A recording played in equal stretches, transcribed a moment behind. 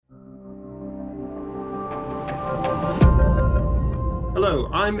Hello,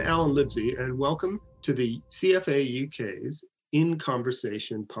 I'm Alan Libsey, and welcome to the CFA UK's In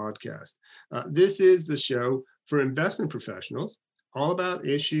Conversation podcast. This is the show for investment professionals, all about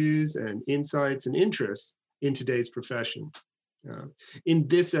issues and insights and interests in today's profession. In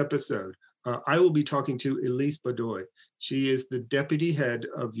this episode, I will be talking to Elise Badoy. She is the Deputy Head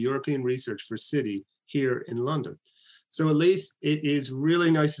of European Research for Citi here in London. So Elise, it is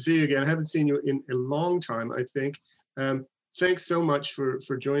really nice to see you again. I haven't seen you in a long time, I think. Thanks so much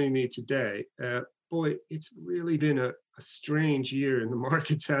for joining me today. Boy, it's really been a strange year in the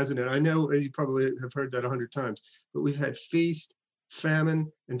markets, hasn't it? I know you probably have heard that 100 times, but we've had feast,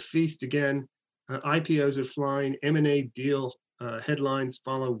 famine, and feast again. IPOs are flying, M&A deal headlines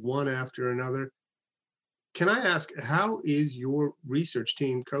follow one after another. Can I ask, how is your research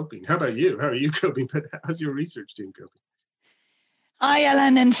team coping? How about you? How are you coping? But how's your research team coping? Hi,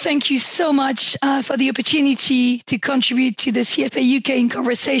 Alan, and thank you so much for the opportunity to contribute to the CFA UK in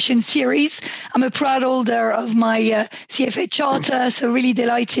Conversation series. I'm a proud holder of my CFA charter, so really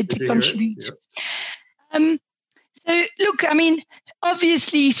delighted to contribute. Yep. So look, I mean,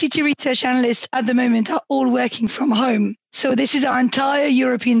 obviously Citi research analysts at the moment are all working from home. So this is our entire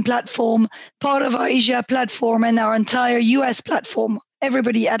European platform, part of our Asia platform, and our entire US platform.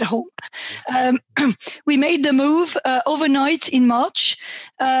 Everybody at home. We made the move overnight in March,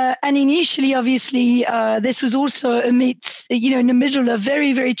 and initially, obviously, this was also amidst, in the middle of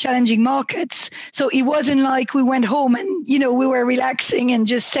very, very challenging markets. So it wasn't like we went home and, we were relaxing and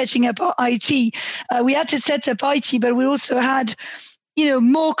just setting up our IT. We had to set up IT, but we also had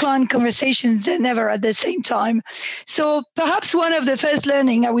more client conversations than ever at the same time. So perhaps one of the first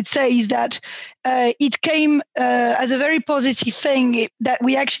learning I would say is that it came as a very positive thing that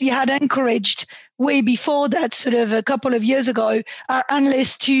we actually had encouraged way before that, sort of a couple of years ago, our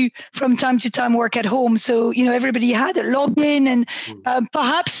analysts to, from time to time, work at home. So, everybody had a login and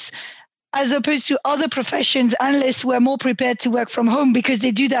perhaps as opposed to other professions, analysts were more prepared to work from home because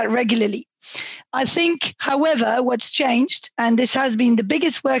they do that regularly. I think, however, what's changed, and this has been the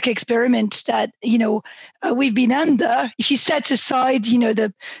biggest work experiment that, we've been under, if you set aside,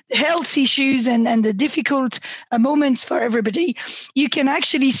 the health issues and the difficult moments for everybody, you can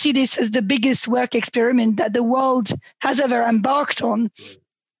actually see this as the biggest work experiment that the world has ever embarked on.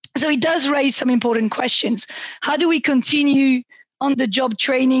 So it does raise some important questions. How do we continue on-the-job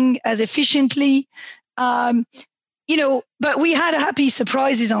training as efficiently? But we had happy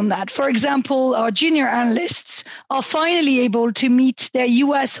surprises on that. For example, our junior analysts are finally able to meet their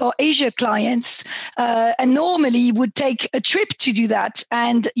US or Asia clients and normally would take a trip to do that.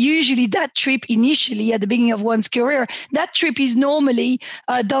 And usually that trip initially at the beginning of one's career, that trip is normally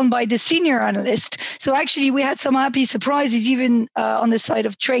done by the senior analyst. So actually we had some happy surprises even on the side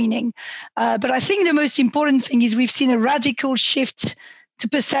of training. But I think the most important thing is we've seen a radical shift to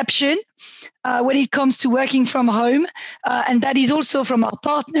perception when it comes to working from home. And that is also from our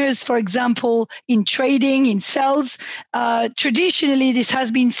partners, for example, in trading, in sales. Traditionally, this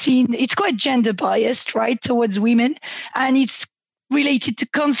has been seen, it's quite gender biased, right, towards women. And it's related to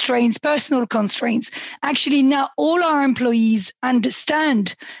constraints, personal constraints. Actually, now all our employees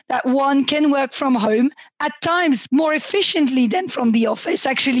understand that one can work from home at times more efficiently than from the office,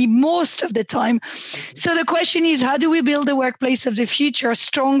 actually most of the time. So the question is, how do we build a workplace of the future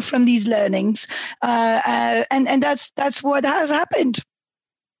strong from these learnings? And that's what has happened.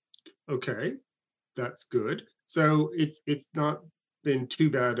 Okay, that's good. So it's not been too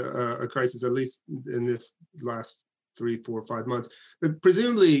bad a crisis, at least in this last 3, 4, 5 months, but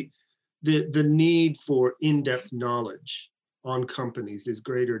presumably the need for in-depth knowledge on companies is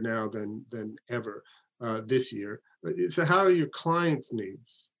greater now than ever this year. So how are your clients'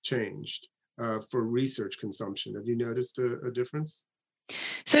 needs changed for research consumption? Have you noticed a difference?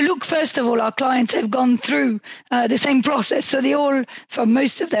 So look, first of all, our clients have gone through the same process. So they all, for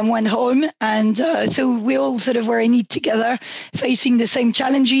most of them, went home. And so we all sort of were in it together, facing the same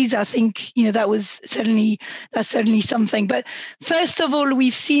challenges. I think, that's certainly something. But first of all,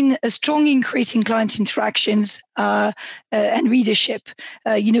 we've seen a strong increase in client interactions and readership.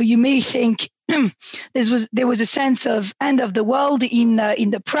 You may think there was a sense of end of the world in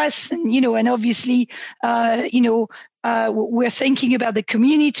the press, and obviously, we're thinking about the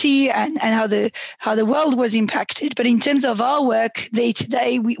community and how the world was impacted. But in terms of our work day to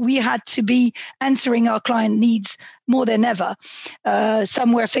day, we had to be answering our client needs more than ever.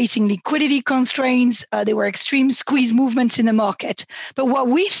 Some were facing liquidity constraints. There were extreme squeeze movements in the market. But what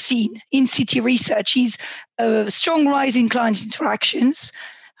we've seen in Citi Research is a strong rise in client interactions,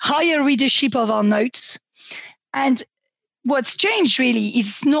 higher readership of our notes, and what's changed really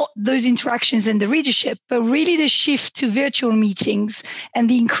is not those interactions and the readership, but really the shift to virtual meetings and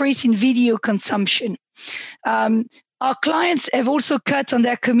the increase in video consumption. Our clients have also cut on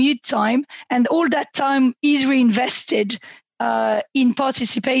their commute time, and all that time is reinvested in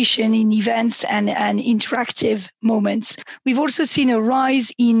participation in events and interactive moments. We've also seen a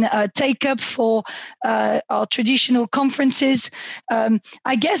rise in take-up for our traditional conferences.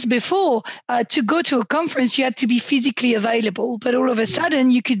 I guess before, to go to a conference, you had to be physically available, but all of a sudden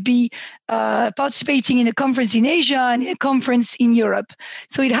you could be participating in a conference in Asia and a conference in Europe.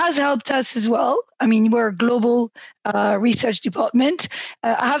 So it has helped us as well. I mean, we're a global research department.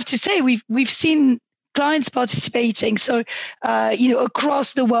 I have to say, we've seen clients participating, so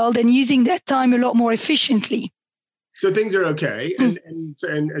across the world, and using that time a lot more efficiently. So things are okay,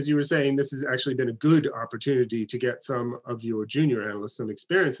 and as you were saying, this has actually been a good opportunity to get some of your junior analysts some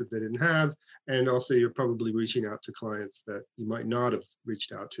experience that they didn't have, and also you're probably reaching out to clients that you might not have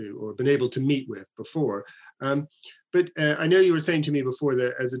reached out to or been able to meet with before. But I know you were saying to me before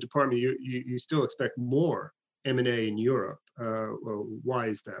that as a department, you still expect more M&A in Europe. Well, why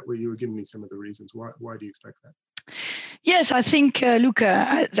is that? Well, you were giving me some of the reasons. Why do you expect that? Yes, I think,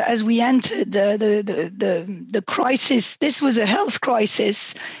 Luca, as we entered the crisis, this was a health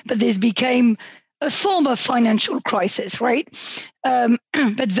crisis, but this became a form of financial crisis, right?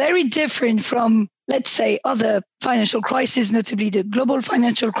 But very different from, let's say, other financial crises, notably the global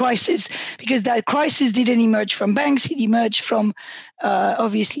financial crisis, because that crisis didn't emerge from banks. It emerged from,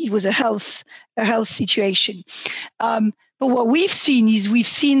 obviously, it was a health situation. But what we've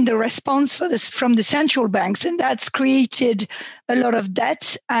seen the response from the central banks, and that's created a lot of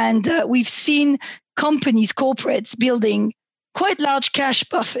debt. And we've seen companies, corporates, building quite large cash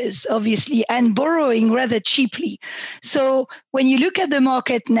buffers, obviously, and borrowing rather cheaply. So when you look at the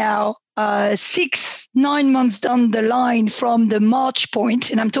market now, 6-9 months down the line from the March point,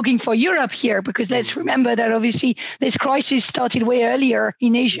 and I'm talking for Europe here, because let's remember that obviously this crisis started way earlier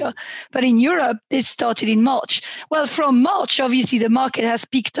in Asia, but in Europe, this started in March. Well, from March, obviously the market has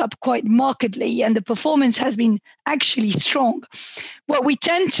picked up quite markedly and the performance has been actually strong. What we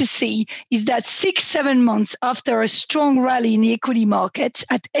tend to see is that 6-7 months after a strong rally in the equity market,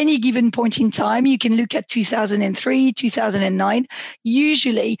 at any given point in time, you can look at 2003, 2009,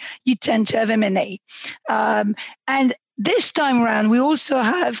 usually you tend to have M&A. And this time around, we also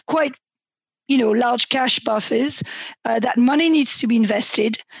have quite large cash buffers. That money needs to be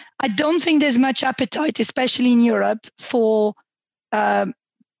invested. I don't think there's much appetite, especially in Europe, for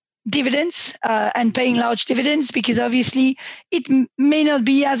dividends and paying large dividends, because obviously it may not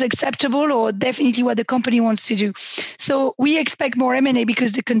be as acceptable or definitely what the company wants to do. So we expect more M&A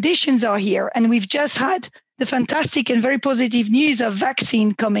because the conditions are here, and we've just had the fantastic and very positive news of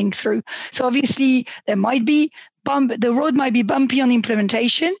vaccine coming through. So obviously there might be the road might be bumpy on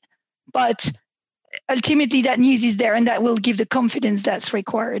implementation, but ultimately that news is there, and that will give the confidence that's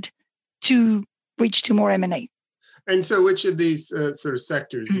required to reach to more M&A. And so which of these sort of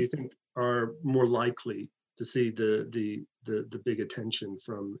sectors do you think are more likely to see the big attention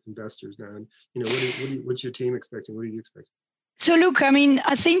from investors now? And what's your team expecting? What are you expecting? So look, I mean,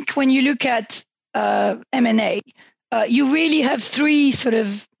 I think when you look at M&A, you really have three sort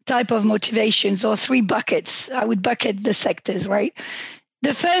of type of motivations, or three buckets. I would bucket the sectors, right?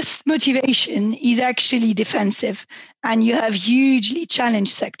 The first motivation is actually defensive, and you have hugely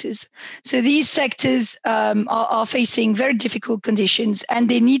challenged sectors. So these sectors are facing very difficult conditions, and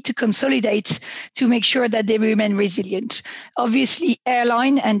they need to consolidate to make sure that they remain resilient. Obviously,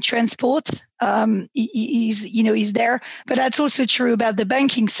 airline and transport is there, but that's also true about the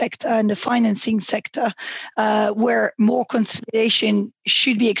banking sector and the financing sector, where more consolidation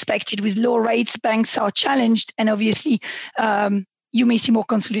should be expected. With low rates, banks are challenged, and obviously you may see more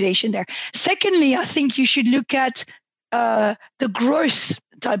consolidation there. Secondly, I think you should look at the growth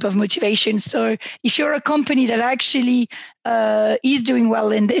type of motivation. So if you're a company that actually is doing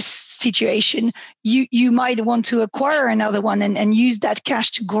well in this situation, you might want to acquire another one and use that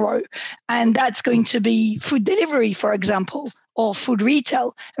cash to grow. And that's going to be food delivery, for example, or food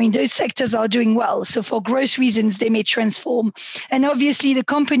retail. I mean, those sectors are doing well. So for growth reasons, they may transform. And obviously the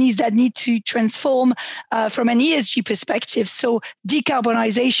companies that need to transform from an ESG perspective. So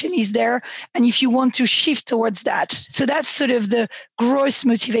decarbonization is there. And if you want to shift towards that, so that's sort of the growth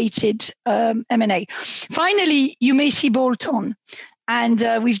motivated M&A. Finally, you may see bolt-on. And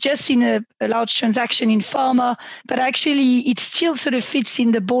we've just seen a large transaction in pharma, but actually it still sort of fits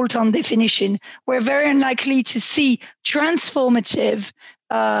in the bolt-on definition. We're very unlikely to see transformative,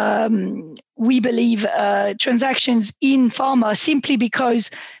 we believe, transactions in pharma, simply because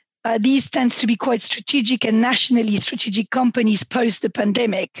these tends to be quite strategic and nationally strategic companies post the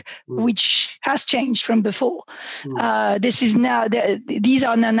pandemic, which has changed from before. This is now, these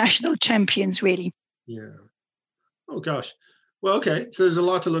are now national champions, really. Yeah. Oh, gosh. Well, okay. So there's a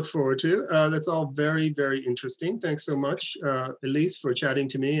lot to look forward to. That's all very, very interesting. Thanks so much, Elise, for chatting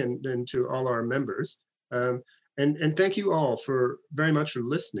to me and to all our members. And thank you all very much for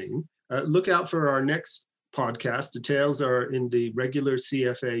listening. Look out for our next podcast. Details are in the regular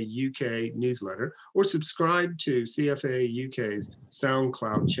CFA UK newsletter, or subscribe to CFA UK's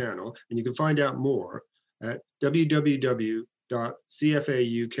SoundCloud channel. And you can find out more at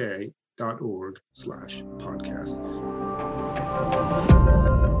www.cfauk.org/podcast.